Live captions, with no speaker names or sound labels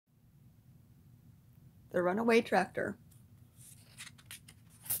The Runaway Tractor.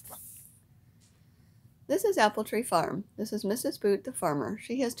 This is Apple Tree Farm. This is Mrs. Boot, the farmer.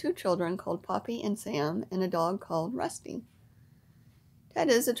 She has 2 children called Poppy and Sam, and a dog called Rusty. Ted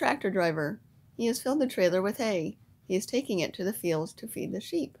is a tractor driver. He has filled the trailer with hay. He is taking it to the fields to feed the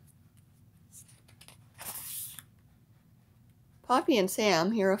sheep. Poppy and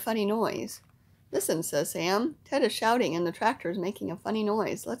Sam hear a funny noise. "Listen," says Sam. "Ted is shouting and the tractor is making a funny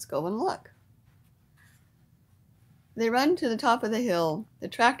noise. Let's go and look." They run to the top of the hill. The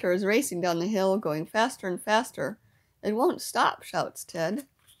tractor is racing down the hill, going faster and faster. "It won't stop," shouts Ted.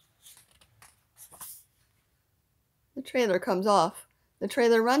 The trailer comes off. The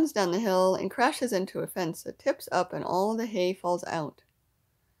trailer runs down the hill and crashes into a fence that tips up and all the hay falls out.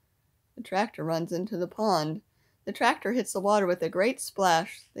 The tractor runs into the pond. The tractor hits the water with a great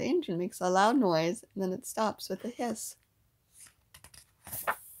splash. The engine makes a loud noise, and then it stops with a hiss.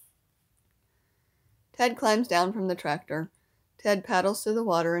 Ted climbs down from the tractor. Ted paddles through the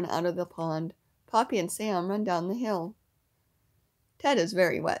water and out of the pond. Poppy and Sam run down the hill. Ted is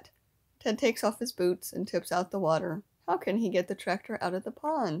very wet. Ted takes off his boots and tips out the water. How can he get the tractor out of the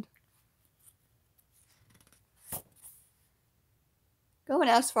pond? "Go and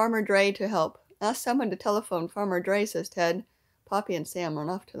ask Farmer Dray to help. Ask someone to telephone Farmer Dray," says Ted. Poppy and Sam run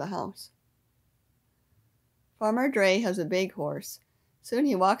off to the house. Farmer Dray has a big horse. Soon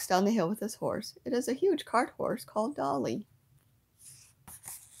he walks down the hill with his horse. It is a huge cart horse called Dolly.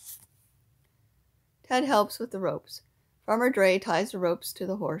 Ted helps with the ropes. Farmer Dray ties the ropes to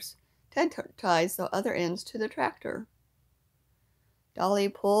the horse. Ted ties the other ends to the tractor. Dolly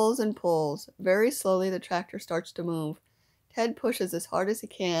pulls and pulls. Very slowly the tractor starts to move. Ted pushes as hard as he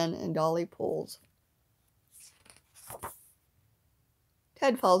can, and Dolly pulls.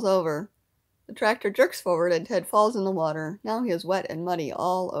 Ted falls over. The tractor jerks forward, and Ted falls in the water. Now he is wet and muddy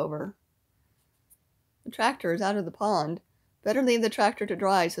all over. The tractor is out of the pond. "Better leave the tractor to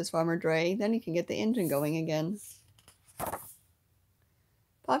dry," says Farmer Dray. "Then you can get the engine going again."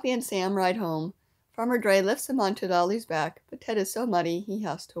 Poppy and Sam ride home. Farmer Dray lifts him onto Dolly's back, but Ted is so muddy he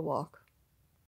has to walk.